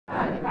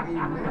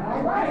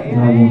And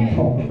I want to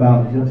talk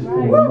about just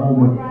for a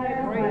moment.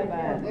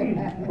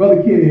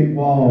 Brother Kenneth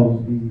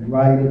was the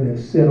writer that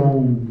sat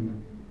on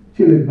the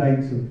chilly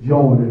banks of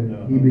Jordan.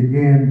 He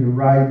began to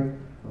write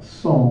a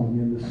song,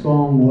 and the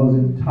song was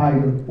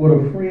entitled, "What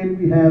a Friend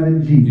We Have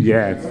in Jesus."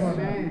 Yes.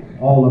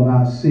 All of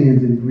our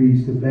sins and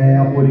griefs to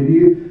bear. What it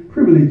is,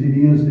 privilege it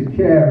is to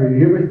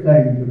carry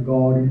everything to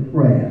God in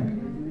prayer.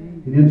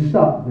 He didn't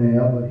stop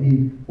there, but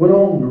he went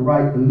on to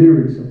write the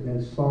lyrics of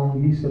that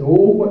song. He said,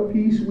 "Oh, what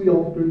peace we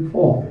often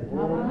forfeit.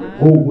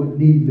 Oh, what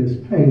needless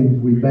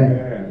pains we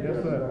bear.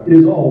 It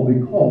is all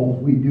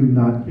because we do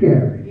not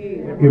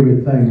carry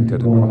everything to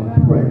God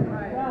in prayer."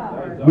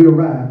 We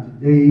arrived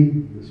today,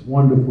 this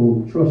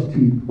wonderful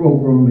trustee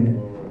program,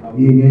 and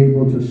being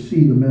able to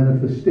see the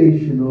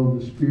manifestation of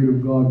the Spirit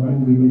of God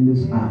moving in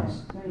this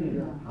house.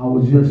 I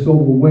was just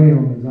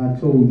overwhelmed, as I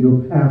told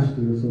your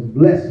pastor. It's a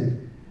blessing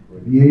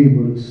to be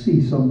able to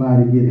see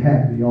somebody get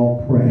happy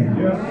off prayer.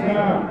 Yes,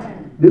 sir.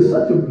 It's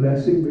such a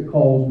blessing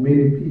because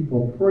many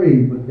people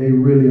pray, but they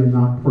really are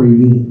not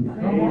praying.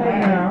 They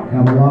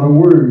have a lot of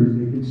words.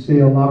 They can say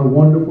a lot of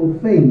wonderful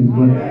things,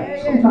 but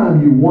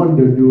sometimes you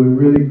wonder, do it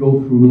really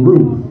go through the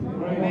roof?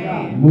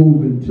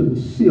 Move into the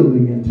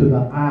ceiling, into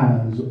the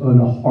eyes and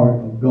the heart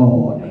of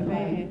God.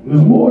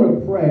 There's more to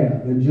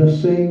prayer than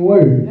just saying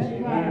words.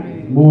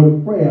 There's more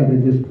to prayer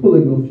than just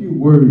pulling a few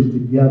words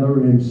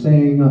together and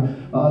saying,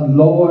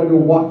 "Lord,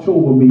 watch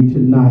over me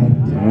tonight."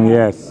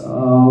 Yes.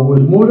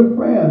 There's more to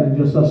prayer than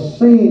just us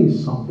saying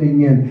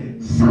something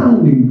and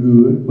sounding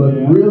good, but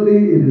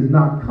really it is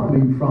not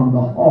coming from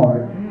the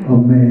heart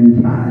of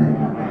mankind.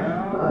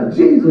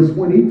 Jesus,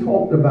 when he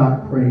talked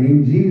about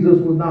praying, Jesus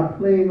was not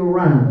playing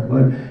around,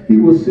 but he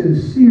was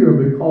sincere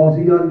because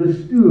he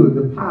understood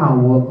the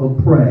power of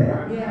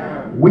prayer.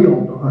 We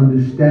ought to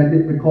understand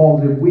it,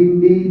 because if we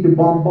need to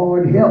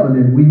bombard heaven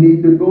and we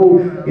need to go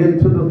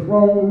into the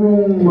throne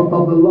room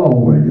of the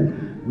Lord,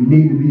 we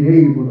need to be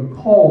able to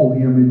call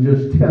him and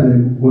just tell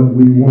him what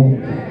we want.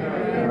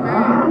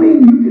 I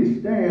mean, you can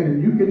stand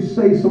and you can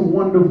say some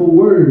wonderful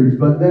words,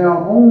 but there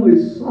are only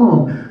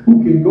some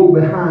who can go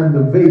behind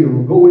the veil,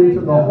 go into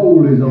the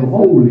holies of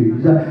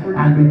holies,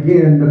 and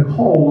begin to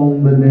call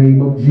on the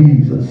name of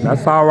Jesus.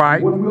 That's all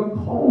right. When we're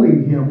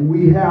calling him,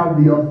 we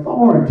have the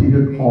authority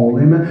to call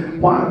him.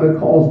 Why?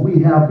 Because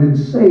we have been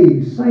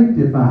saved,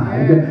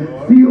 sanctified,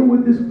 filled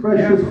with this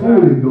precious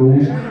Holy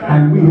Ghost,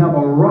 and we have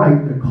a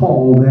right to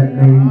call that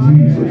name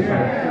Jesus.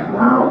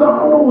 Now, I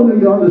don't know whether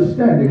you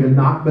understand it or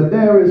not, but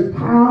there is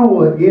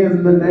power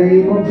in the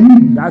name of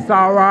Jesus. That's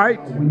all right.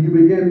 When you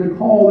begin to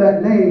call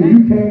that name,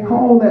 you can't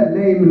call that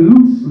name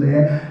loosely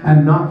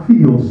and not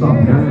feel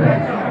something.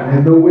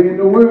 There's no way in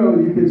the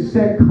world you can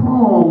set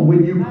calm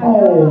when you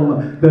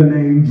call the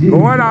name Jesus.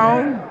 Going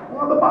on.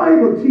 Well, the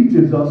Bible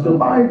teaches us, the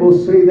Bible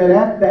says that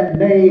at that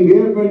name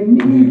every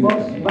knee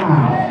must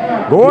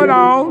bow. Going every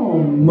on.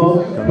 tongue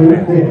must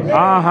confess.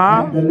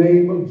 At the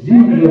name of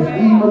Jesus,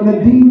 even the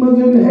demons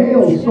in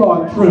hell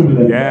start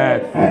trembling.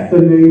 Yes. At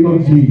the name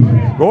of Jesus.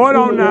 Going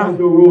on now.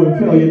 Go and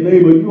tell your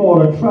neighbor, you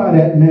ought to try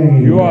that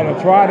name. You ought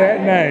to try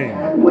that name.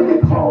 And when you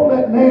call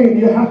that name,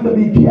 you have to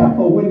be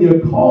careful when you're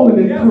calling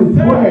it through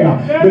prayer,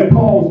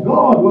 because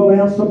God will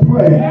answer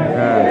prayer.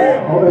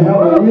 Yes. I ought to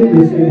have a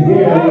witness in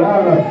here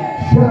without a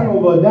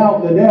shadow of a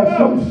doubt that there's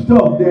some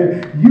stuff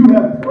that you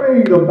have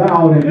prayed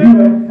about and you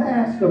have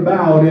fasted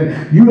about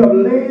and you have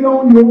laid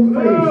on your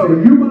face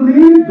and you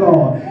believe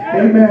God.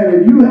 Amen.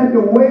 And you had to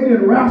wait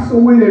and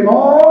wrestle with him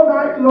all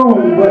night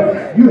long,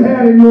 but you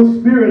had in your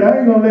spirit, I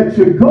ain't going to let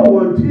you go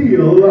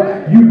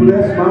until you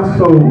bless my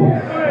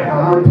soul.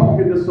 I'm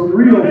talking to some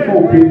real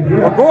folk in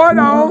here. Going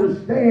on.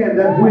 Understand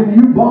that when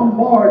you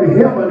bombard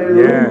heaven and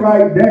lay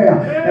right there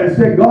and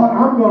say, God,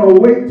 I'm going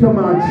to wait till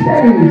my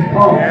change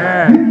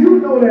comes. You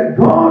know that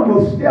God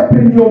will step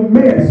in your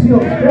mess. He'll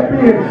step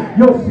in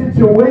your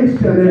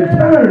situation and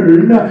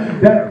turn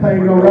that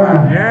thing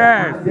around.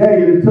 Yes. I dare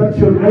you to touch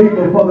your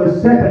neighbor for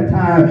the second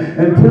time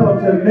and tell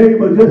him,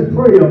 neighbor, just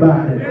pray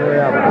about it.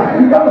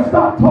 You got to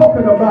stop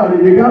talking about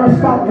it. You got to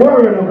stop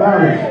worrying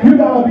about it. You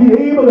got to be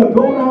able to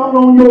go down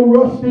on your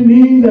rusty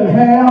knees and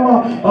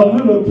have a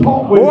little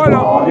talk with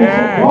God. And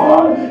say,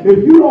 God,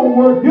 if you don't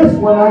work this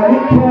one out,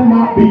 it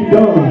cannot be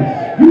done.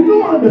 You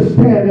do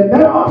understand that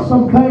there are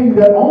some things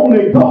that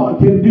only God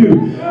can do.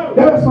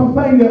 There are some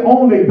things that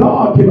only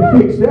God can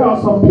fix. There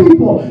are some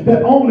people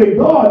that only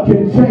God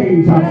can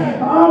change.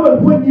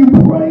 But when you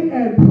pray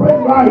and pray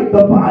right,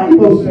 the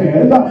Bible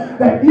says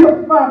that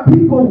if my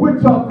people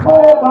which are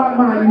called by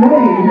my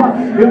name,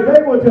 if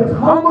they will just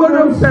humble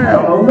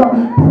themselves,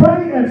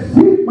 pray and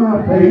seek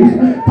my face,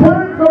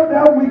 turn from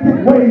their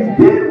wicked ways,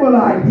 then will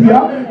I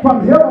hear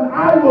from heaven,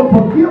 I will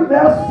forgive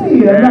their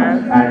sin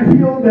and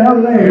heal their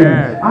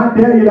land. I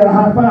dare you to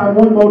high five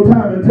one more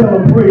time and tell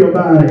them pray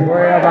about it.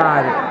 Pray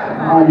about it.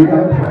 You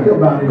got to pray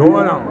about it.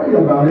 Going on. Pray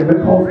about it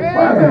because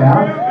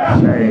prayer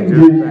changes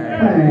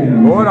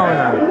things. Going on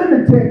now.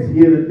 In the text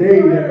here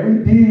today that we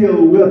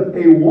deal with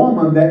a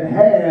woman that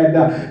had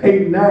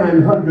a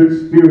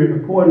 900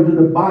 spirit. According to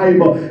the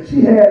Bible,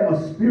 she had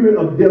a spirit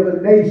of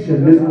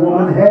divination. This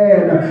woman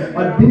had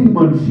a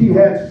demon. She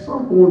had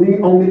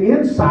something on the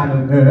inside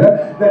of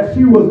her that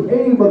she was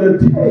able to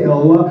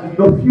tell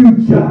the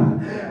future.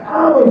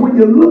 But when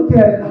you look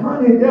at it,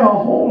 honey, there are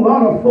a whole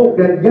lot of folk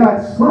that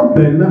got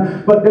something,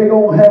 but they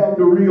don't have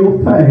the real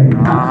thing.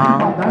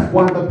 That's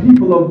why the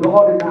people of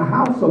God in the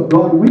house of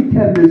God, we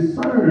can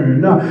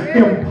discern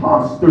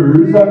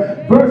imposters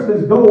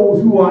versus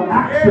those who are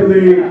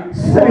actually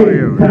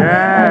saved.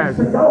 Yes.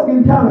 So y'all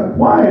get kind of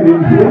quiet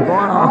in here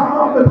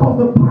because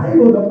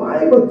the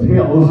Bible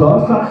tells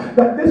us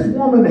that this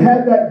woman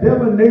had that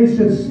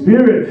divination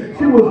spirit.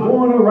 She was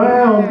going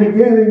around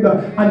beginning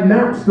to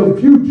announce the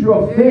future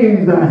of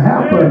things that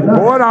happened.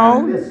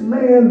 This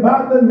man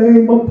by the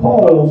name of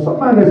Paul.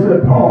 Somebody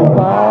said Paul.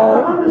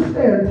 I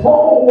understand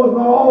Paul was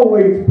not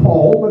always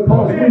Paul,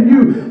 because when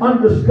you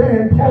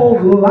understand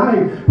Paul's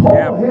life,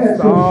 Paul had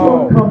some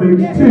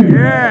shortcomings too.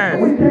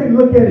 We can't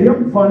look at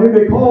him funny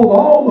because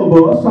all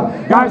of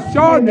us got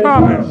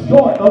shortcomings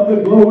short of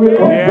the glory of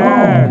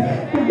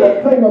God. The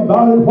good thing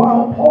about it,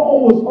 while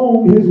Paul was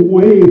on his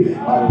way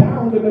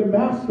down to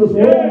Damascus,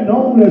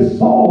 known as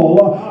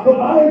Saul, the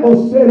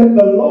Bible said that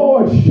the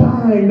Lord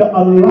shined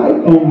a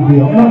light on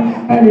him,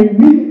 and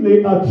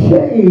immediately a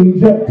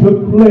change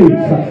took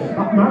place.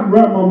 My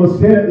grandmama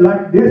said it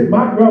like this.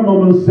 My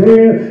grandmama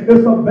said,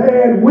 it's a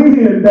bad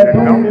wind that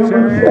don't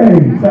ever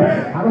change.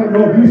 I don't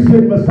know if you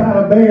sit beside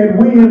a bad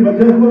wind, but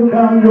just look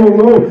down your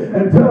road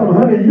and tell them,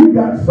 honey, you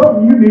got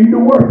something you need to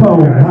work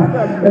on.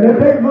 And if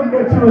they look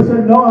at you and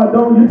say, no, I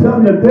don't, you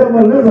tell them the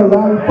devil is a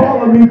lie and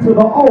follow me to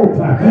the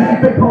altar.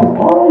 Because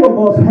all of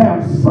us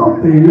have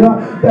something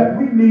that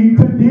we need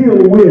to deal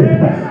with.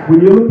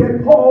 When you look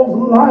at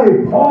Paul's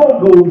life,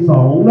 Paul goes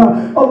on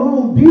a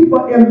little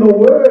deeper in the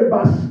word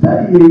by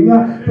studying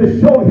to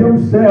show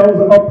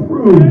himself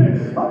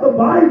approved. The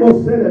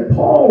Bible said that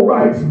Paul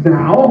writes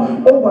now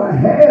over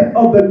half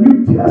of the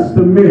New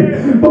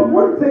Testament. But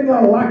one thing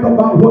I like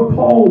about what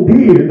Paul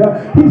did,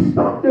 he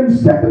stopped in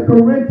 2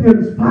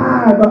 Corinthians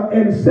 5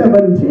 and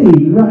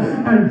 17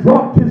 and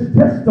dropped his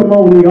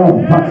testimony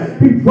off.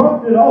 He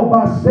dropped it off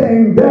by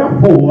saying,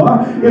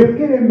 therefore, if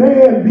any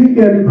man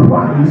be in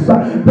Christ,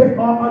 they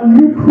are a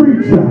new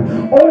creature.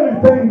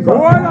 All things are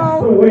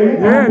passed away,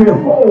 and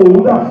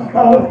behold,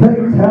 all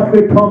things have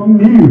become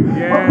new.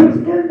 This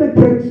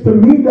indicates to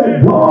me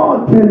that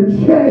God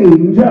can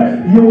change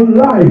your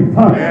life.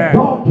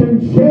 God can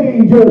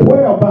change your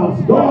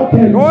whereabouts. God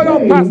can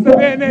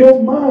change your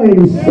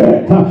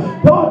mindset.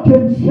 God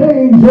can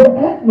change your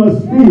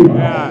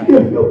atmosphere.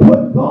 If you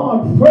put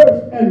God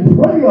first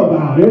and pray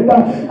about it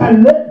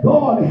and let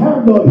God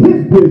handle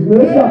his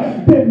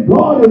business, then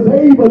God is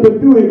able to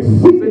do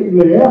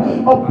exceedingly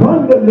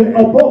abundantly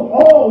above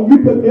all you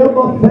could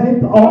ever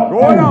think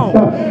or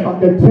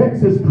ask. The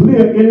text is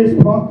clear in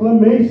its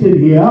proclamation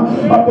here,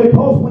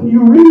 because when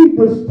you read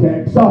this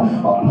text,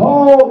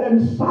 Paul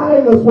and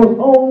Silas was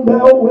on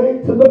their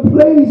way to the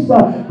place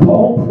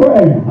called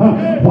prayer.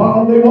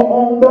 While they were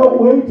on their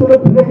way to the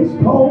place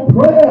called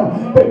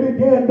prayer, they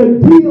began to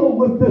deal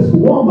with this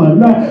woman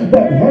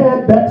that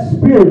had that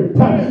spirit.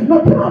 Now,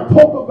 can I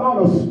talk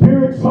about a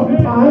spirit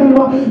sometime?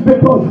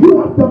 Because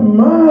you have to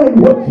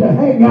mind what you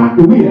hang out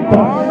with.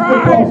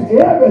 Because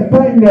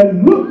everything that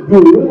looks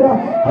good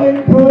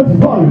ain't good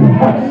for you.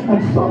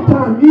 And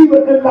sometimes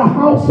even in the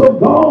house of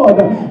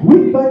God,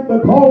 we think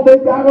because they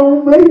got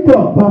on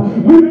makeup,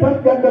 we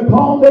think that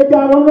because they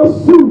got on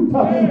a suit,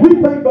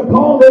 we think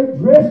because they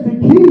dressed to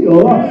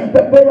kill,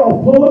 that they are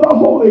full of the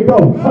Holy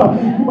Ghost.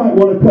 You might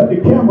want to cut the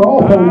camera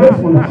off on this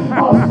one.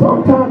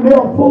 Sometimes they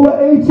are full of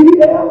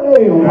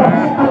H-E-L-L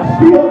and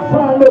still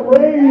trying to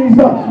raise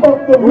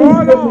up the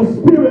roof of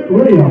the spirit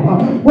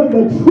realm. When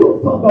the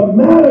truth of the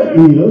matter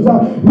is,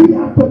 we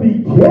have to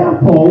be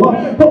careful.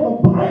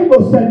 For the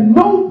Bible said,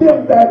 know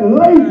them that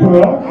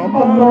labor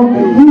among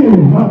you.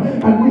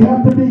 And we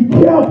have to be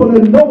careful to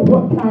know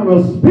what kind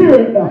of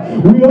spirit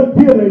we are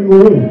dealing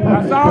with.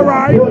 That's all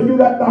right. I tell you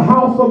that the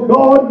house of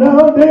God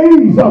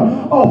nowadays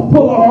are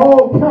full of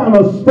all kind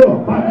of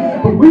stuff.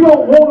 But we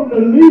don't want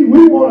them to leave.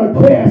 We want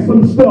to cast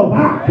some stuff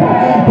out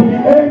to be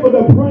able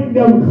to bring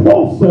them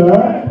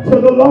closer to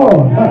the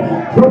Lord.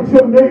 Touch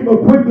your neighbor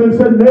quickly and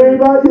say,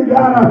 neighbor, you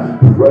gotta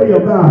pray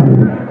about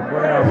it.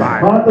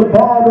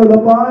 The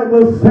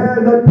Bible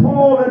said that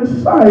Paul and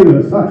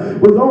Silas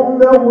was on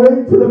their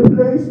way to the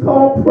place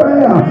called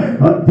prayer,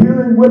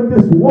 dealing with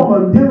this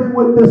woman, dealing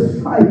with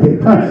this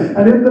psychic.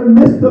 And in the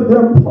midst of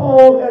them,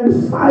 Paul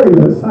and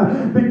Silas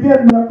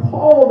began to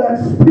call that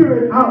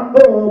spirit out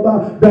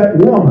of that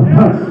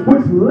woman,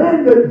 which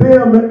landed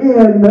them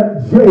in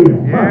jail.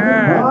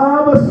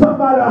 But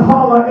somebody Somebody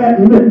holler at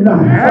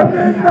midnight. At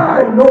midnight.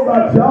 I don't know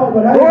about y'all,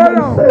 but I ain't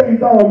been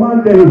saved all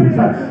my days.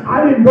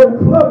 I didn't go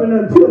clubbing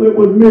until it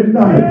was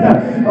midnight.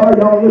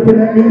 Y'all looking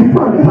at me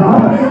funny,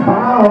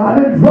 huh? I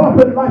didn't drop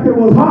it like it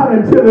was hot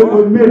until it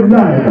was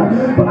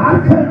midnight. But I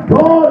thank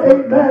God,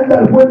 amen,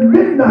 that when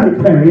midnight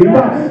came,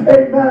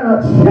 amen,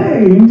 a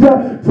change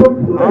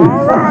took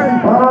place.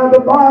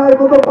 The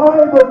Bible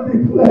declares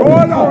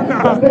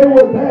that they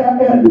were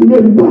there at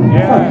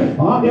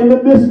midnight. In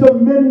the midst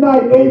of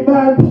midnight,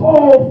 amen,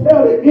 Paul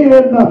felt it in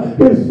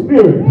his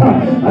spirit.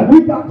 And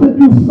we got to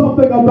do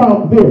something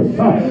about this.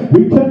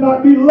 We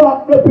cannot be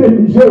locked up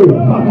in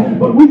jail,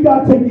 but we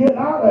got to get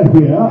out of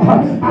here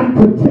and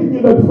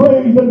continue to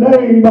praise the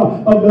name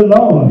of the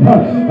Lord.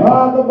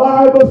 The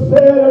Bible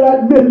said that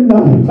at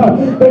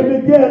midnight they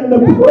began to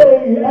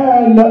pray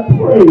and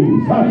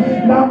praise.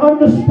 Now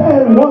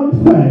understand one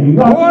thing.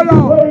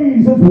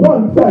 Praise is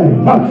one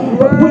thing,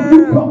 but when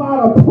you come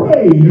out of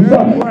praise,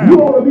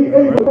 you ought to be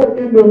able to go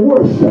into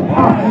worship.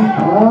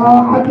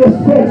 I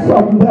just said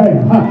something there.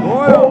 A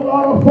whole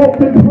lot of folk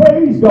can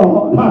praise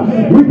God.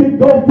 We can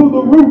go through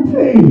the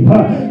routine.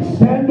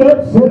 Stand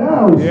up, sit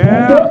down.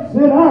 Stand up,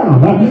 sit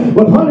down.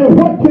 But honey,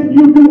 what can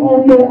you do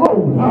on your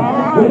own?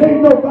 There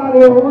ain't nobody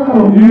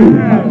around you.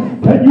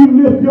 Can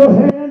you lift your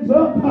hands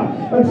up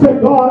and say,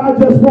 God, I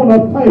just want to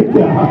thank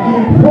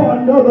you for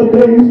another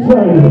day's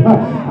journey.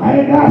 I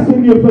ain't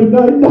asking you for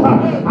nothing.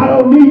 I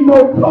don't need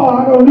no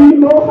car. I don't need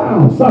no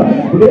house.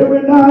 But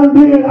every now and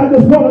then, I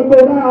just want to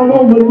go down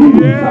on the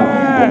knees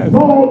and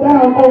fall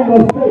down on the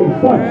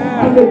face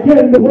and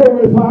begin to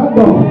glorify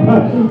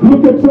God.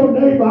 Look at your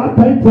neighbor. I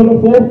think for the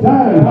fourth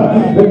time.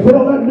 And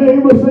tell that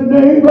neighbor, say,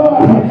 neighbor,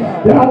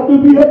 there ought to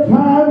be a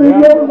time in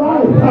your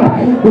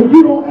life when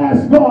you don't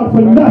ask God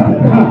for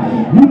nothing.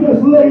 You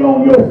just lay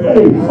on your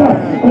face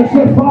and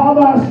say,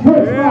 Father, I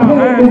stretch my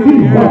hand to thee.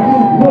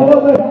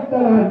 More than that I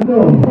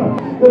know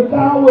that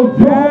thou wilt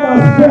draw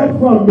thyself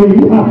from me.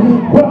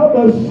 Where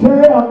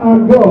shall I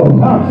go?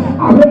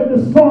 I heard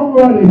the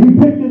songwriter, he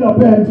picked it up,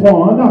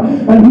 Antoine,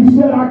 and he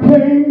said, I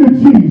came to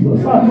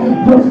Jesus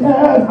just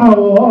as I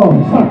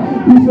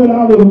was. He said,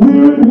 I was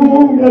weary,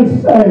 wounded,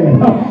 and sad,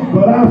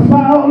 but I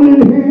found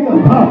in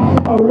him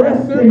a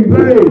resting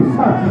place,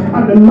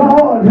 and the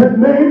Lord had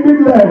made me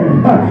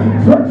glad.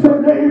 Touch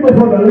your neighbor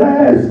for the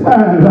last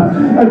time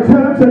and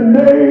tell him,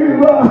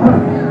 neighbor,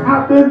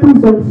 I've been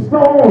through some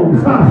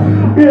storms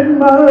in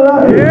my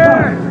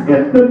life,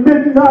 in the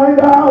midnight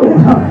hour,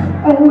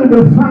 only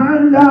to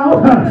find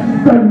out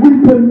that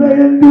weeping may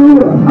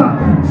endure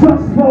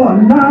just for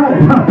a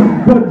night,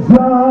 but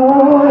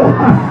joy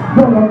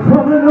gonna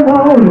come in the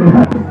morning.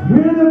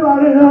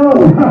 Anybody know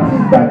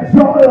that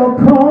joy will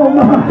come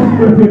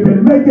if you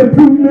can make it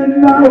through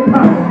midnight?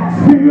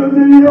 Tears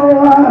in your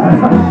eyes,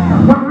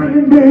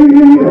 crying day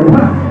in,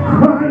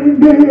 crying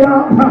day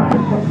out.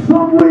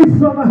 Some way,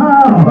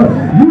 somehow,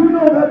 you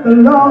know that the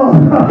Lord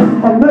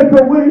will make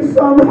a way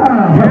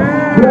somehow.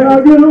 Can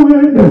I get a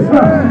witness?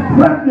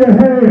 Clap your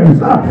hands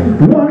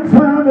one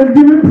time and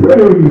give him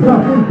praise.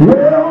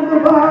 Well, the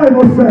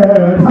Bible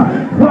said,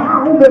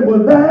 while they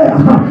were there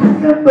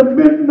in the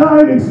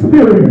midnight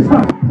experience,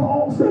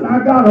 Paul said,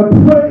 I gotta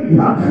pray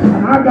and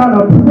I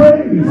gotta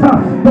praise,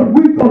 but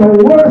we're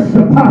gonna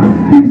worship.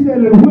 He said,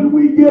 and when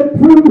we get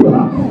through,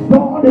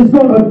 God is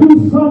gonna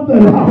do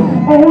something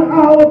on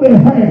our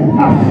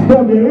behalf.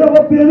 Have you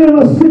ever been in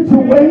a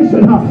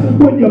situation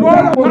when your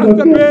back was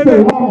against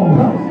the wall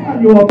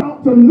and you're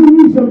about to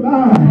lose your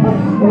mind,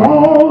 and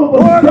all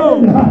of a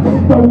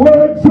sudden the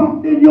word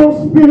jumped in your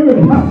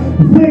spirit?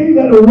 They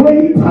that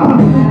wait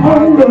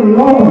on the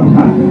Lord,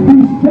 He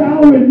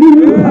shall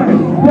renew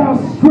their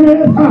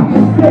strength.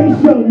 They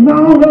shall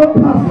mount up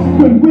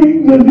with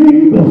wings as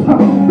eagles.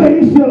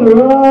 They shall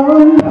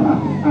run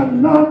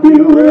and not be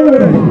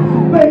weary.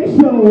 They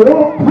shall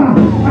walk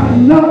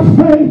and not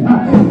faint.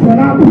 Can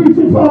I preach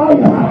it for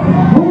you?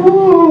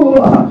 Ooh,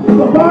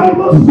 the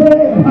Bible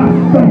said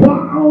that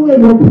while they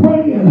were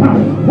praying,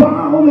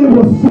 while they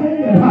were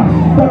singing,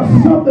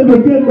 that something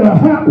began to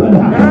happen.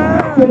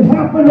 It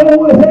happened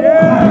over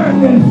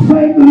here in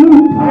St.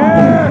 Luke,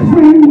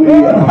 Free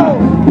Will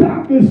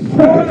Baptist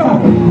Church,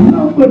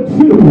 number 2.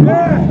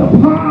 The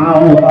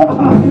power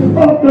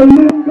of the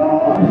living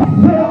God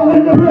fell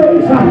in the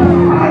place.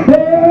 I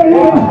dare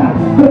you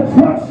to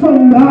touch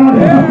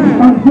somebody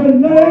and say,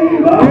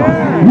 neighbor,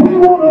 we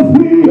want to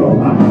feel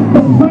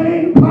the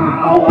same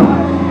power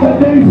that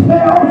they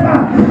felt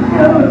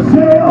in a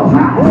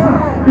jailhouse.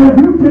 If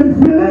you can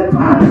feel it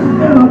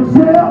in a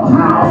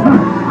jailhouse,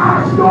 I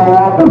sure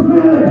want to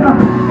feel it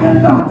in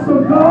the house of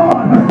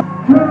God.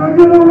 Can I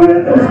get a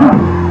witness?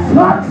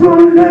 Touch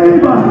your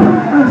neighbor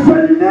and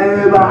say,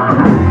 neighbor,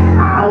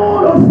 I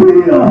want to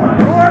feel the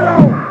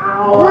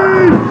power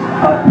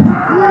of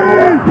power.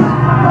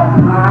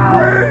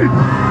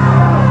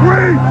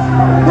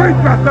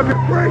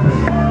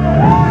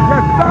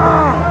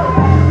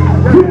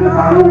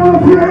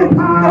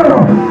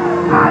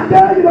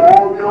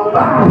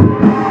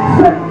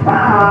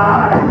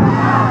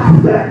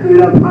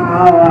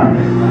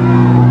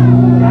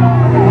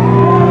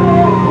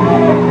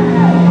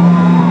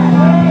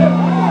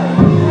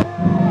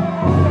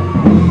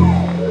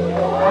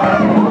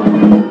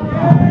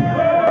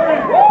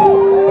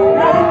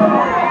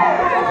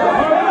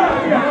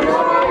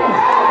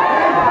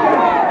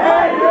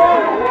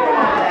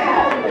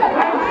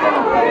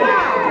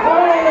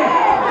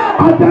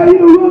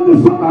 run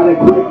to somebody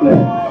quickly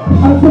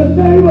and say,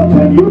 neighbor,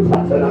 can you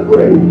touch and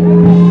agree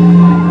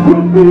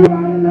with me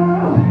right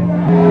now?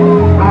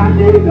 I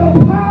need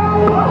the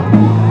power.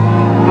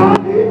 I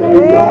need the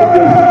Lord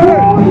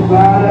destroying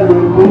body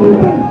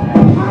removing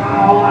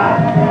power.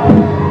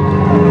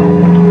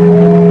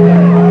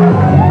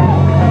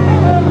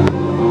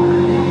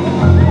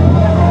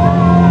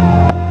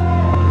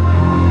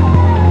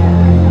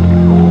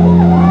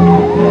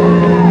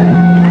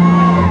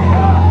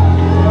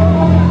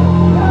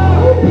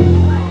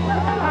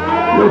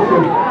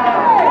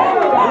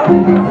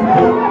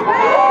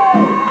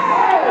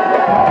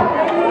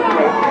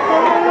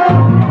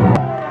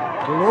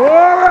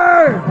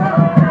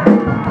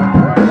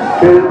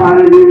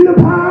 Anybody need the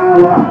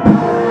power?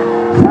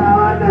 Tell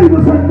our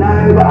neighbors and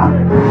neighbor,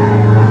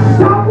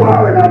 stop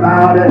worrying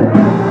about it.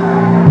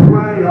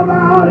 Pray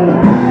about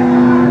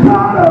it.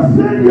 God will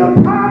send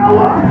you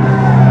power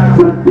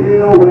to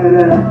deal with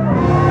it.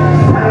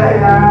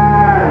 Say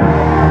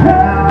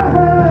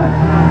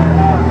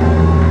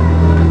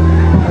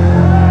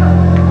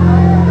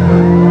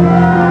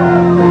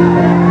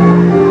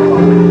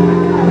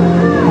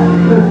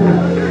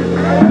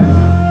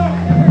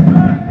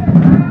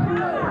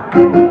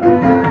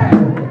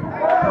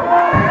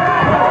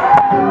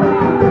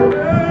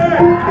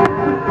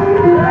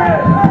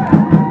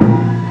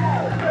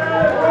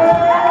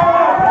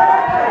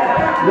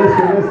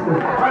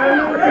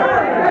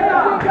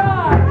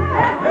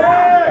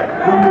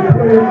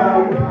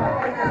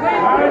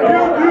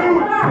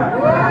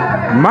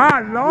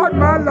My Lord,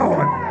 my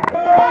Lord.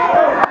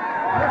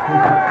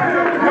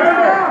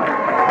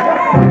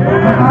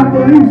 I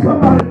believe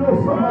somebody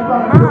knows something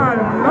about prayer. My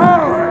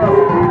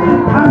Lord.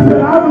 I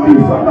said, I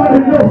believe somebody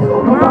knows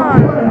something about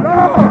prayer.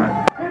 Lord.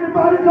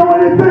 Anybody know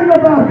anything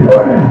about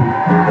prayer?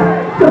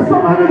 Just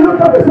somebody look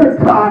up and say,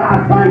 God, I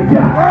thank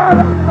you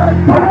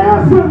for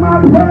answering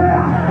my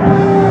prayer.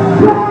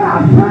 God,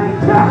 I thank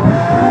you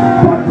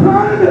for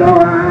turning it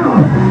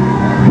around.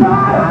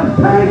 God, I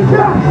thank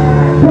you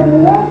for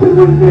walking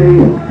with me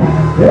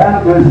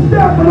every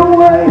step of the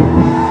way.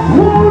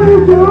 Won't he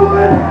do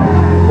it?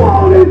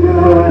 Won't he do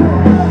it?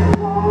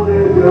 Won't he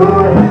do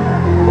it?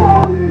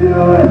 Won't he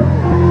do it?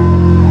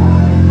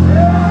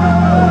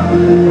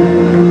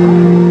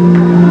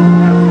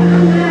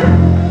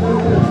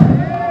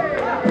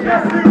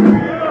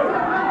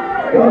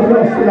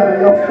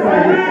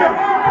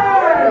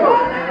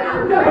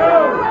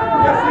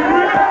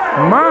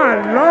 My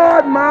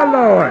Lord, my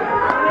Lord.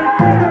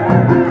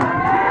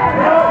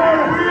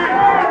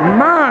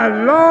 My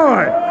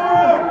Lord.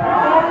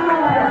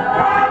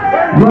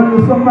 Run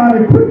to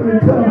somebody quickly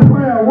and tell them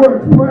prayer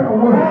works, prayer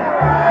works.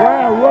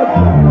 Prayer works.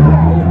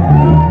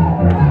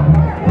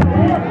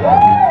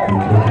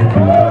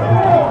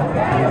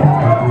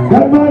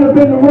 That might have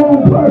been the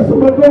wrong person,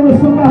 but go to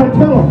somebody and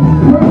tell them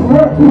prayer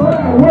works,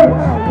 prayer works.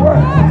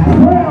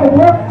 Prayer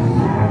works.